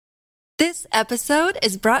This episode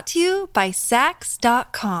is brought to you by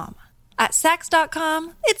Sax.com. At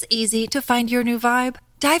Sax.com, it's easy to find your new vibe.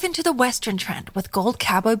 Dive into the Western trend with gold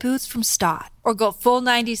cowboy boots from Stott, or go full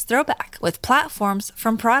 90s throwback with platforms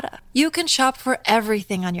from Prada. You can shop for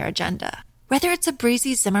everything on your agenda, whether it's a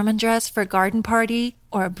breezy Zimmermann dress for a garden party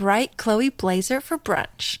or a bright Chloe blazer for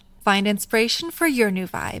brunch. Find inspiration for your new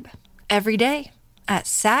vibe every day at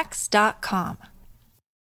Sax.com.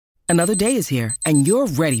 Another day is here, and you're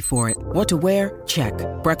ready for it. What to wear? Check.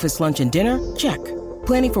 Breakfast, lunch, and dinner? Check.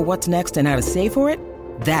 Planning for what's next and how to save for it?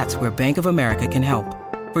 That's where Bank of America can help.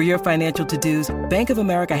 For your financial to-dos, Bank of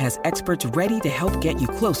America has experts ready to help get you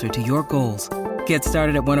closer to your goals. Get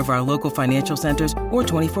started at one of our local financial centers or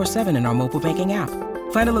 24/7 in our mobile banking app.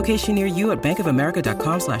 Find a location near you at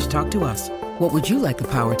bankofamerica.com/talktous. What would you like the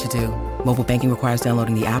power to do? Mobile banking requires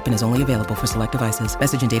downloading the app and is only available for select devices.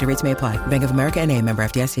 Message and data rates may apply. Bank of America N.A., member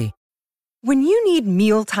FDIC. When you need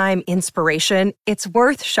mealtime inspiration, it's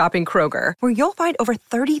worth shopping Kroger, where you'll find over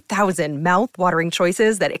 30,000 mouth-watering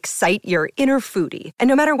choices that excite your inner foodie. And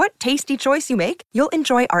no matter what tasty choice you make, you'll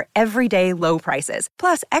enjoy our everyday low prices,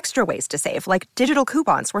 plus extra ways to save, like digital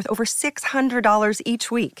coupons worth over $600 each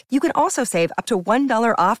week. You can also save up to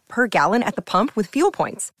 $1 off per gallon at the pump with fuel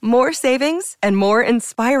points. More savings and more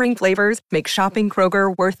inspiring flavors make shopping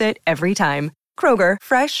Kroger worth it every time. Kroger,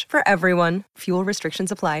 fresh for everyone. Fuel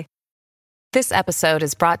restrictions apply. This episode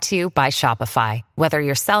is brought to you by Shopify. Whether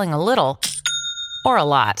you're selling a little or a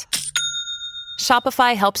lot,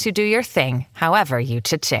 Shopify helps you do your thing, however you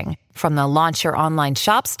cha-ching. From the launch your online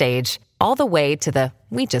shop stage, all the way to the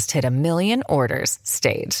we just hit 1 million orders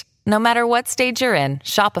stage. No matter what stage you're in,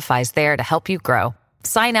 Shopify's there to help you grow.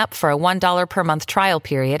 Sign up for a $1 per month trial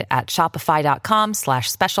period at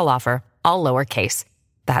shopify.com/special offer, all lowercase.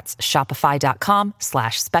 That's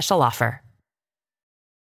shopify.com/special offer.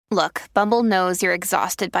 Look, Bumble knows you're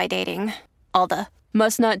exhausted by dating. All the,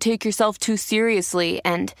 must not take yourself too seriously,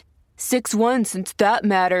 and 6'1" since that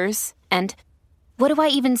matters. And what do I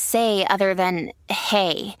even say other than,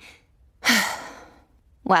 hey?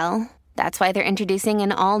 Well, that's why they're introducing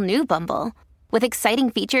an all-new Bumble, with exciting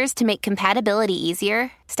features to make compatibility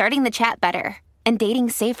easier, starting the chat better, and dating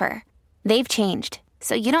safer. They've changed,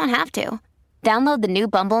 so you don't have to. Download the new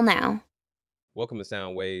Bumble now. Welcome to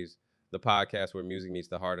Sound Waves, the podcast where music meets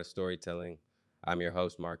the heart of storytelling. I'm your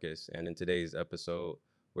host, Marcus, and in today's episode,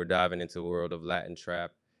 we're diving into the world of Latin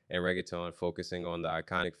trap and reggaeton, focusing on the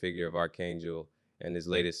iconic figure of Arcangel and his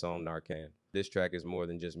latest song, NARCAN. This track is more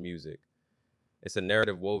than just music. It's a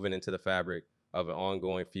narrative woven into the fabric of an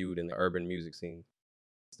ongoing feud in the urban music scene.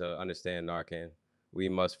 To understand NARCAN, we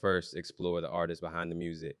must first explore the artist behind the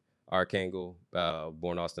music. Arcangel,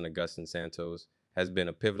 born Austin Augustin Santos, has been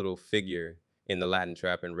a pivotal figure in the Latin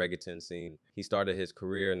trap and reggaeton scene. He started his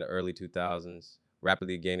career in the early 2000s,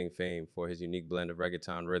 rapidly gaining fame for his unique blend of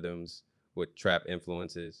reggaeton rhythms with trap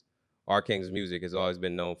influences. Arcangel's music has always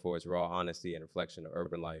been known for its raw honesty and reflection of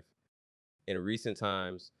urban life. In recent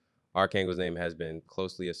times, Arcangel's name has been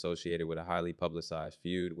closely associated with a highly publicized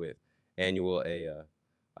feud with Anuel AA,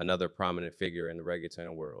 another prominent figure in the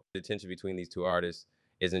reggaeton world. The tension between these two artists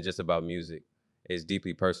isn't just about music. It's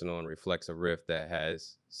deeply personal and reflects a rift that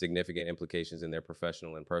has significant implications in their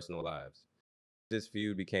professional and personal lives. This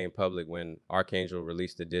feud became public when Arcangel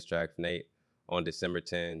released the diss track Nate on December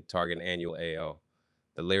 10, targeting Anuel AA.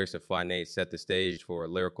 The lyrics of Fly Nate set the stage for a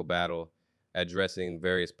lyrical battle addressing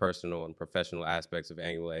various personal and professional aspects of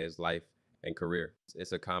Anuel AA's life and career.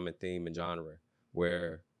 It's a common theme in genre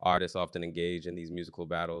where artists often engage in these musical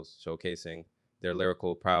battles, showcasing their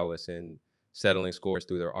lyrical prowess and settling scores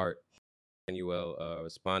through their art. Anuel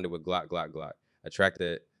responded with Glock, Glock, Glock, a track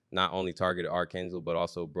that not only targeted Arcangel, but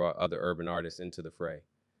also brought other urban artists into the fray.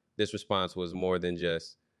 This response was more than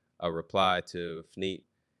just a reply to Fneet.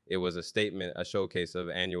 It was a statement, a showcase of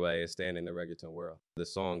Anuel AA's stand in the reggaeton world. The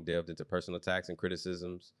song delved into personal attacks and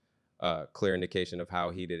criticisms, clear indication of how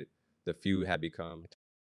heated the feud had become.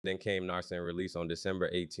 Then came NARCAN release on December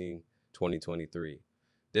 18, 2023.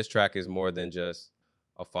 This track is more than just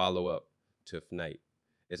a follow-up to Fneet.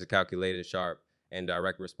 It's a calculated, sharp, and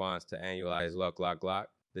direct response to Anuel AA's Glock, Glock, Glock.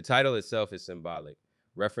 The title itself is symbolic,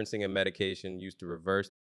 referencing a medication used to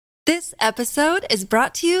reverse. This episode is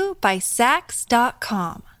brought to you by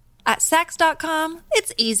Sax.com. At Sax.com,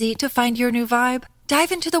 it's easy to find your new vibe.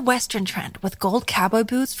 Dive into the Western trend with gold cowboy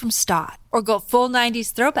boots from Stott, or go full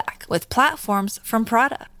 90s throwback with platforms from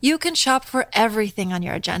Prada. You can shop for everything on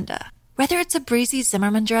your agenda, whether it's a breezy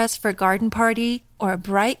Zimmermann dress for a garden party or a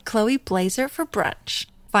bright Chloe blazer for brunch.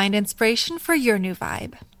 Find inspiration for your new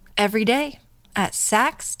vibe every day at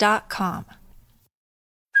Sax.com.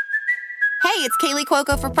 Hey, it's Kaylee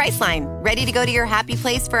Cuoco for Priceline. Ready to go to your happy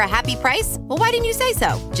place for a happy price? Well, why didn't you say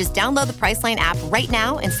so? Just download the Priceline app right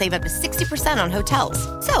now and save up to 60% on hotels.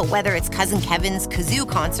 So whether it's Cousin Kevin's Kazoo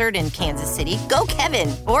Concert in Kansas City, go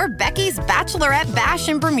Kevin, or Becky's Bachelorette Bash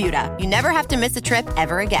in Bermuda, you never have to miss a trip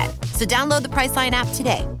ever again. So download the Priceline app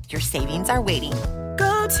today. Your savings are waiting.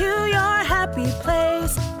 Go to your happy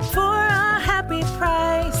place for a happy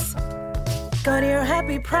price. Go to your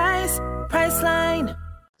happy price, Priceline.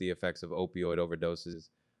 The effects of opioid overdoses,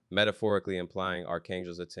 metaphorically implying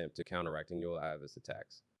Arcangel's attempt to counteract New Avis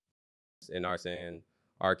attacks. In NARCAN,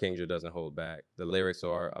 Arcangel doesn't hold back. The lyrics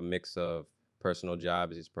are a mix of personal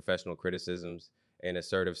jobs, his professional criticisms, and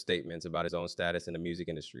assertive statements about his own status in the music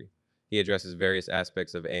industry. He addresses various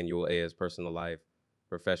aspects of Annual A's personal life,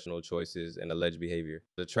 professional choices, and alleged behavior.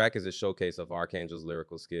 The track is a showcase of Arcangel's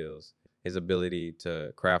lyrical skills, his ability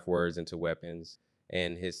to craft words into weapons,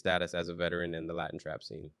 and his status as a veteran in the Latin trap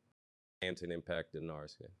scene. And to impact the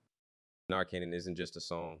NARCAN. NARCAN isn't just a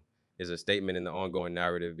song. It's a statement in the ongoing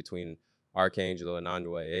narrative between Arcangel and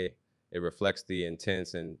Annual A. It reflects the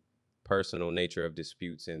intense and personal nature of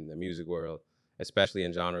disputes in the music world, especially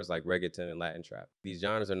in genres like reggaeton and Latin trap. These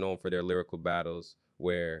genres are known for their lyrical battles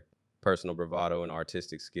where personal bravado and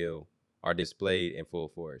artistic skill are displayed in full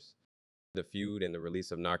force. The feud and the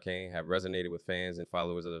release of NARCAN have resonated with fans and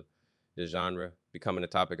followers of the genre, becoming a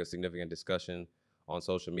topic of significant discussion on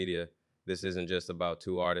social media. This isn't just about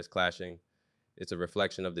two artists clashing. It's a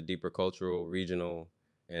reflection of the deeper cultural, regional,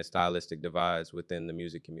 and stylistic divides within the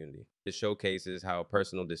music community. It showcases how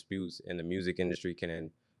personal disputes in the music industry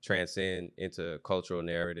can transcend into cultural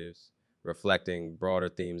narratives, reflecting broader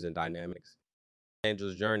themes and dynamics.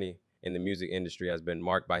 Angel's journey in the music industry has been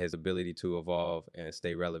marked by his ability to evolve and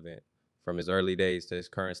stay relevant. From his early days to his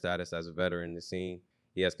current status as a veteran in the scene,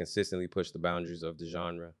 he has consistently pushed the boundaries of the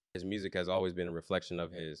genre. His music has always been a reflection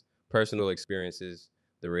of his personal experiences,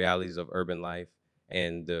 the realities of urban life,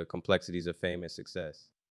 and the complexities of fame and success.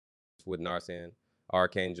 With NARCAN,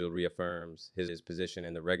 Arcangel reaffirms his position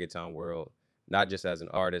in the reggaeton world, not just as an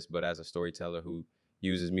artist, but as a storyteller who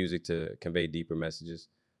uses music to convey deeper messages.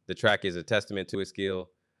 The track is a testament to his skill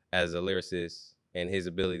as a lyricist and his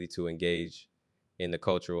ability to engage in the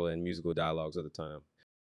cultural and musical dialogues of the time.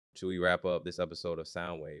 Should we wrap up this episode of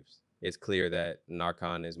Sound Waves? It's clear that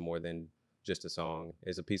NARCAN is more than just a song.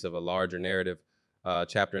 It's a piece of a larger narrative,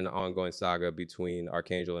 chapter in the ongoing saga between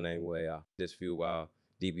Arcangel and Annual A. This feud, while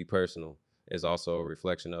deeply personal, is also a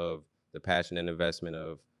reflection of the passion and investment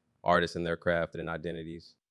of artists in their craft and identities.